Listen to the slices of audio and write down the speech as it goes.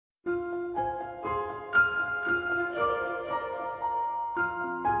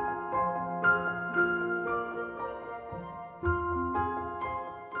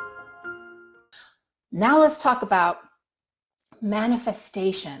Now let's talk about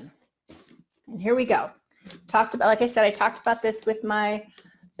manifestation. And here we go. Like I said, I talked about this with my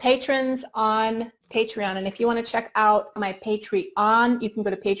patrons on Patreon. And if you want to check out my Patreon, you can go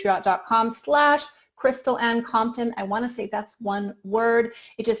to patreon.com/CrystalAnnCompton. I want to say that's one word.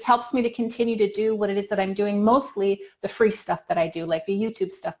 It just helps me to continue to do what it is that I'm doing, mostly the free stuff that I do, like the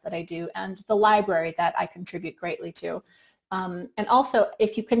YouTube stuff that I do and the library that I contribute greatly to. And also,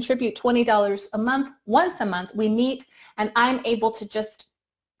 if you contribute $20 a month, once a month, we meet and I'm able to just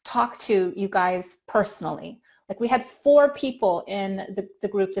talk to you guys personally. Like we had 4 people in the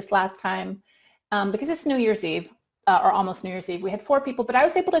group this last time because it's New Year's Eve or almost New Year's Eve. We had 4 people, but I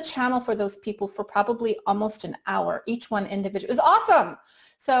was able to channel for those people for probably almost an hour, each one individual. It was awesome.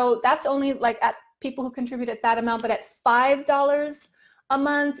 So that's only like at people who contribute at that amount, but at $5 a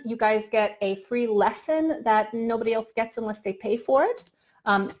month, you guys get a free lesson that nobody else gets unless they pay for it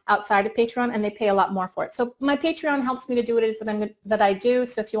outside of Patreon, and they pay a lot more for it. So my Patreon helps me to do what it is that I do.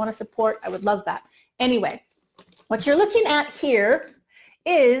 So if you want to support, I would love that. Anyway, what you're looking at here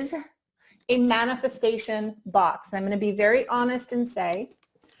is a manifestation box. And I'm going to be very honest and say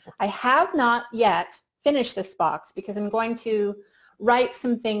I have not yet finished this box because I'm going to write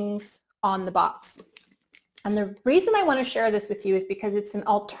some things on the box. And the reason I want to share this with you is because it's an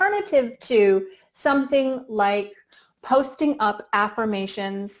alternative to something like posting up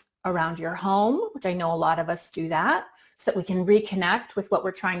affirmations around your home, which I know a lot of us do that, so that we can reconnect with what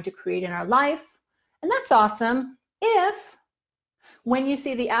we're trying to create in our life. And that's awesome if when you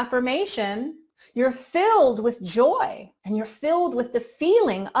see the affirmation, you're filled with joy and you're filled with the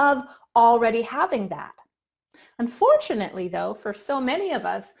feeling of already having that. Unfortunately, though, for so many of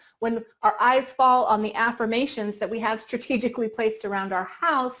us, when our eyes fall on the affirmations that we have strategically placed around our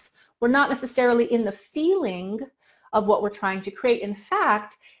house, we're not necessarily in the feeling of what we're trying to create. In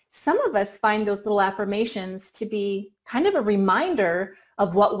fact, some of us find those little affirmations to be kind of a reminder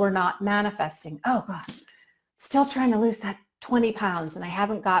of what we're not manifesting. Oh, God, still trying to lose that 20 pounds and I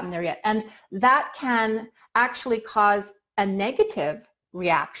haven't gotten there yet. And that can actually cause a negative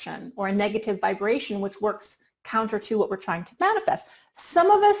reaction or a negative vibration, which works counter to what we're trying to manifest.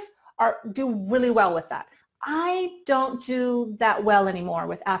 Some of us do really well with that. I don't do that well anymore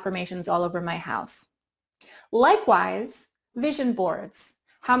with affirmations all over my house. Likewise, vision boards.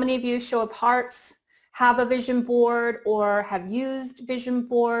 How many of you, show of hearts, have a vision board or have used vision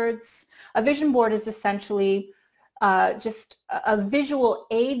boards? A vision board is essentially just a visual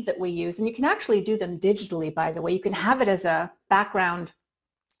aid that we use, and you can actually do them digitally, by the way. You can have it as a background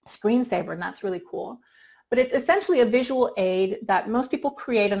screensaver, and that's really cool. But it's essentially a visual aid that most people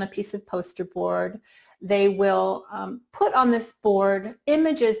create on a piece of poster board. They will put on this board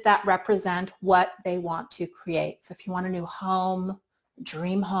images that represent what they want to create. So if you want a new home,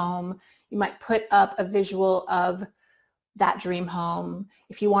 dream home, you might put up a visual of that dream home.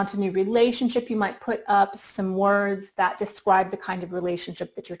 If you want a new relationship, you might put up some words that describe the kind of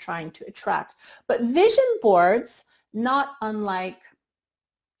relationship that you're trying to attract. But vision boards, not unlike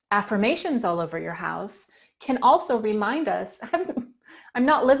affirmations all over your house, can also remind us, I'm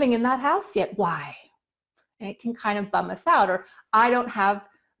not living in that house yet. Why? And it can kind of bum us out. Or I don't have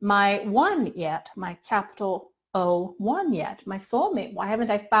my one yet, my capital O1 yet, my soulmate. Why haven't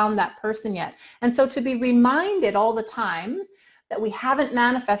I found that person yet? And so to be reminded all the time that we haven't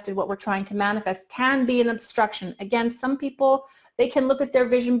manifested what we're trying to manifest can be an obstruction. Again, some people, they can look at their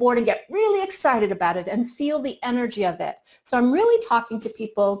vision board and get really excited about it and feel the energy of it. So I'm really talking to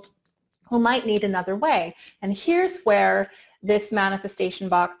people who might need another way. And here's where this manifestation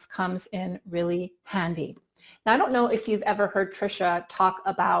box comes in really handy. Now, I don't know if you've ever heard Trisha talk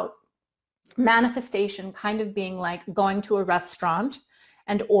about manifestation kind of being like going to a restaurant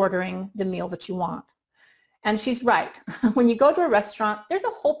and ordering the meal that you want. And she's right. When you go to a restaurant, there's a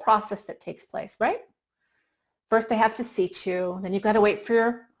whole process that takes place, right? First, they have to seat you. Then you've got to wait for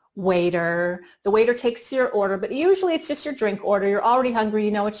your waiter. The waiter takes your order, but usually it's just your drink order. You're already hungry,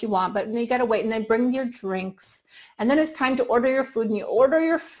 you know what you want, but you got to wait and then bring your drinks. And then it's time to order your food, and you order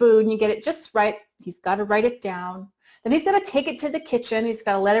your food and you get it just right. He's got to write it down. Then he's got to take it to the kitchen. He's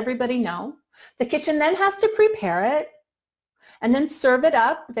got to let everybody know. The kitchen then has to prepare it and then serve it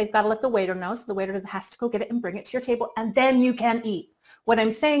up. They've got to let the waiter know, so the waiter has to go get it and bring it to your table, and then you can eat. What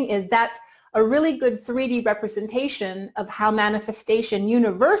I'm saying is that's a really good 3D representation of how manifestation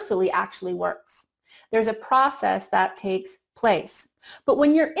universally actually works. There's a process that takes place. But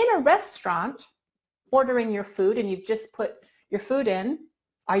when you're in a restaurant ordering your food and you've just put your food in,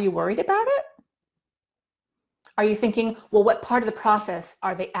 are you worried about it? Are you thinking, well, what part of the process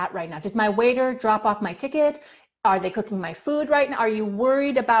are they at right now? Did my waiter drop off my ticket? Are they cooking my food right now? Are you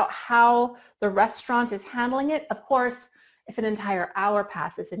worried about how the restaurant is handling it? Of course, if an entire hour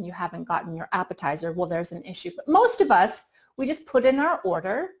passes and you haven't gotten your appetizer, well, there's an issue. But most of us, we just put in our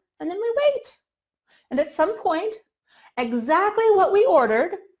order and then we wait. And at some point, exactly what we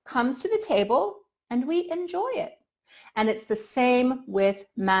ordered comes to the table and we enjoy it. And it's the same with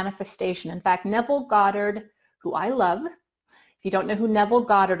manifestation. In fact, Neville Goddard, who I love, if you don't know who Neville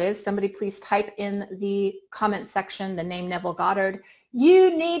Goddard is, somebody please type in the comment section the name Neville Goddard.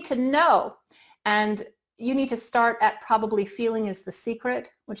 You need to know. And you need to start at probably Feeling is the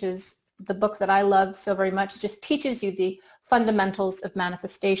Secret, which is the book that I love so very much. It just teaches you the fundamentals of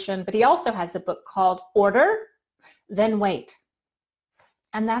manifestation. But he also has a book called Order, Then Wait.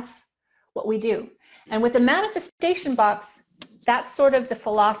 And that's what we do. And with the manifestation box, that's sort of the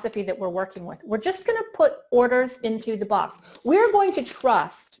philosophy that we're working with. We're just going to put orders into the box. We're going to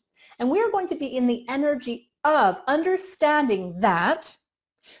trust, and we're going to be in the energy of understanding that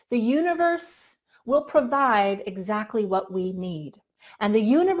the universe will provide exactly what we need. And the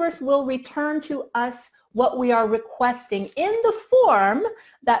universe will return to us what we are requesting in the form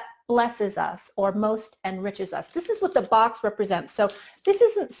that blesses us or most enriches us. This is what the box represents. So this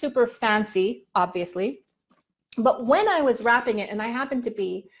isn't super fancy, obviously. But when I was wrapping it, and I happen to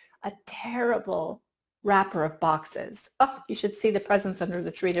be a terrible wrapper of boxes. Oh, you should see the presents under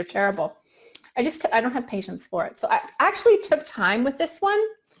the tree. They're terrible. I don't have patience for it. So I actually took time with this one.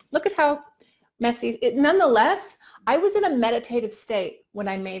 Look at how messy. Nonetheless, I was in a meditative state when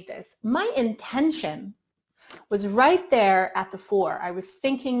I made this. My intention was right there at the fore. I was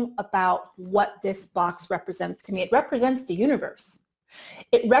thinking about what this box represents to me. It represents the universe.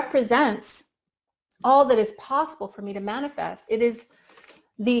 It represents all that is possible for me to manifest. It is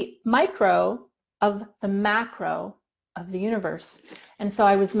the micro of the macro of the universe. And so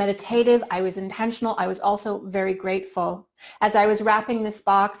I was meditative, I was intentional, I was also very grateful. As I was wrapping this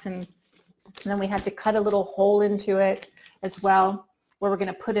box, and then we had to cut a little hole into it as well, where we're going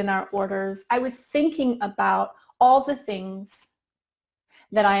to put in our orders, I was thinking about all the things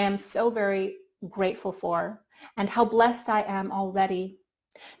that I am so very grateful for and how blessed I am already.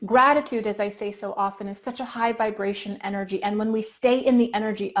 Gratitude, as I say so often, is such a high vibration energy, and when we stay in the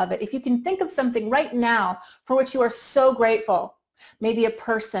energy of it, if you can think of something right now for which you are so grateful, maybe a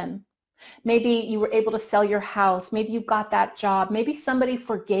person, maybe you were able to sell your house, maybe you got that job, maybe somebody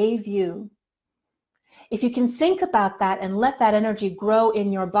forgave you. If you can think about that and let that energy grow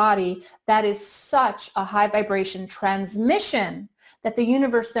in your body, that is such a high vibration transmission that the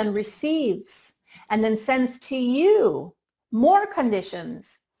universe then receives and then sends to you more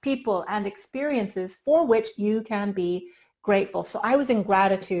conditions, people, and experiences for which you can be grateful. So I was in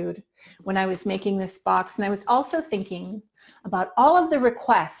gratitude when I was making this box, and I was also thinking about all of the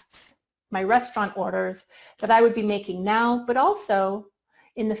requests, my restaurant orders that I would be making now, but also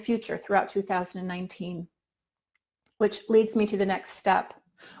in the future throughout 2019, which leads me to the next step.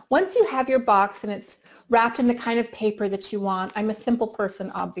 Once you have your box and it's wrapped in the kind of paper that you want, I'm a simple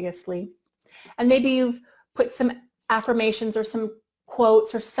person, obviously, and maybe you've put some affirmations or some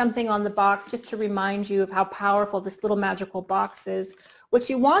quotes or something on the box just to remind you of how powerful this little magical box is. What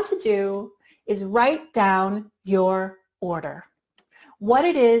you want to do is write down your order, what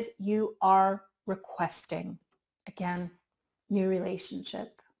it is you are requesting. Again, new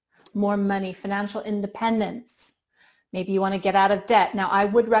relationship, more money, financial independence. Maybe you want to get out of debt. Now, I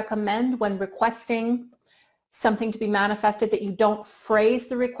would recommend when requesting something to be manifested that you don't phrase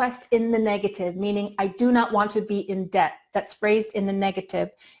the request in the negative, meaning I do not want to be in debt. That's phrased in the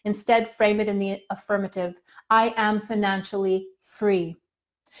negative. Instead, frame it in the affirmative. I am financially free.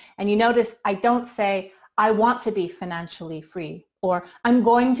 And you notice I don't say I want to be financially free or I'm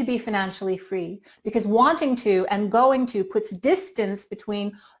going to be financially free, because wanting to and going to puts distance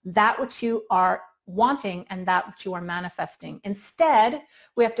between that which you are wanting and that which you are manifesting. Instead,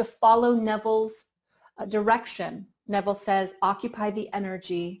 we have to follow Neville's direction. Neville says, occupy the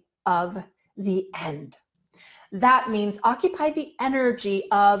energy of the end. That means occupy the energy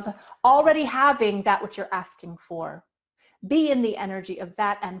of already having that which you're asking for. Be in the energy of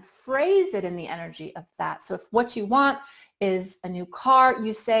that and phrase it in the energy of that. So if what you want is a new car,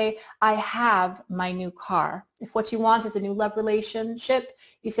 you say, I have my new car. If what you want is a new love relationship,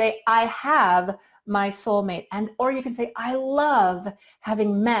 you say, I have my soulmate. Or you can say, I love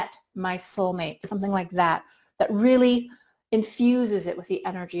having met my soulmate, something like that, that really infuses it with the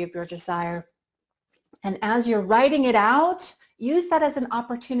energy of your desire. And as you're writing it out, use that as an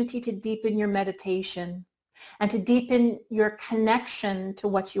opportunity to deepen your meditation and to deepen your connection to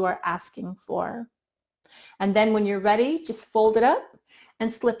what you are asking for. And then when you're ready, just fold it up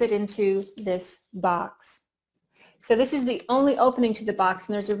and slip it into this box. So this is the only opening to the box,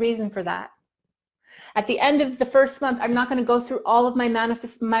 and there's a reason for that. At the end of the first month, I'm not going to go through all of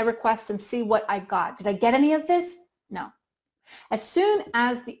my requests and see what I got. Did I get any of this? No. As soon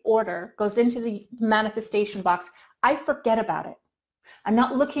as the order goes into the manifestation box, I forget about it. I'm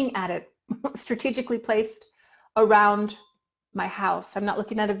not looking at it strategically placed around my house. I'm not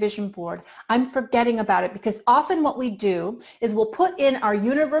looking at a vision board. I'm forgetting about it, because often what we do is we'll put in our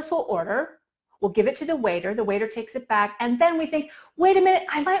universal order, we'll give it to the waiter takes it back, and then we think, wait a minute,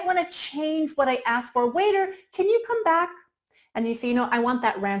 I might want to change what I asked for. Waiter, can you come back? And you say, you know, I want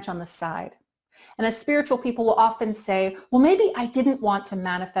that ranch on the side. And as spiritual people will often say, well, maybe I didn't want to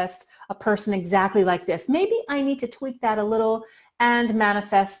manifest a person exactly like this. Maybe I need to tweak that a little and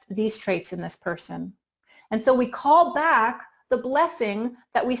manifest these traits in this person. And so we call back the blessing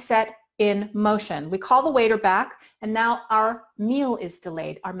that we set in motion. We call the waiter back, and now our meal is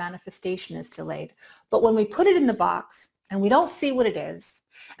delayed. Our manifestation is delayed. But when we put it in the box and we don't see what it is,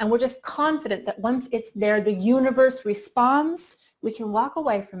 and we're just confident that once it's there, the universe responds, we can walk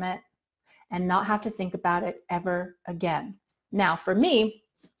away from it and not have to think about it ever again. Now, for me,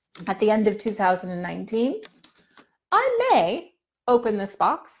 at the end of 2019, I may open this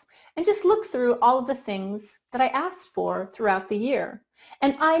box and just look through all of the things that I asked for throughout the year.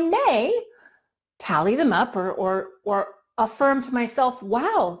 And I may tally them up or affirm to myself,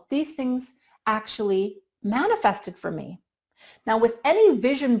 wow, these things actually manifested for me. Now, with any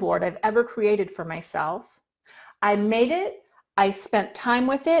vision board I've ever created for myself, I made it, I spent time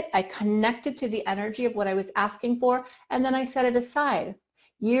with it, I connected to the energy of what I was asking for, and then I set it aside.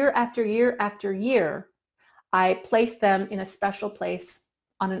 Year after year after year, I placed them in a special place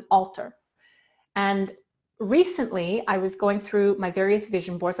on an altar. And recently, I was going through my various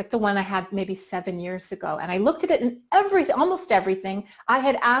vision boards, like the one I had maybe 7 years ago, and I looked at it, and everything, almost everything I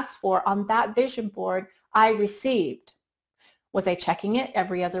had asked for on that vision board, I received. Was I checking it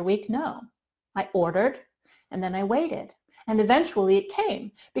every other week? No. I ordered, and then I waited. And eventually it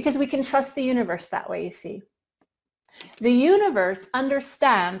came, because we can trust the universe that way, you see. The universe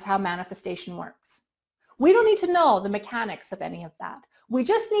understands how manifestation works. We don't need to know the mechanics of any of that. We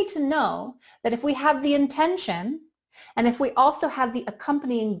just need to know that if we have the intention, and if we also have the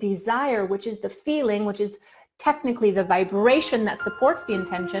accompanying desire, which is the feeling, which is technically the vibration that supports the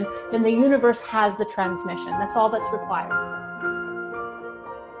intention, then the universe has the transmission. That's all that's required.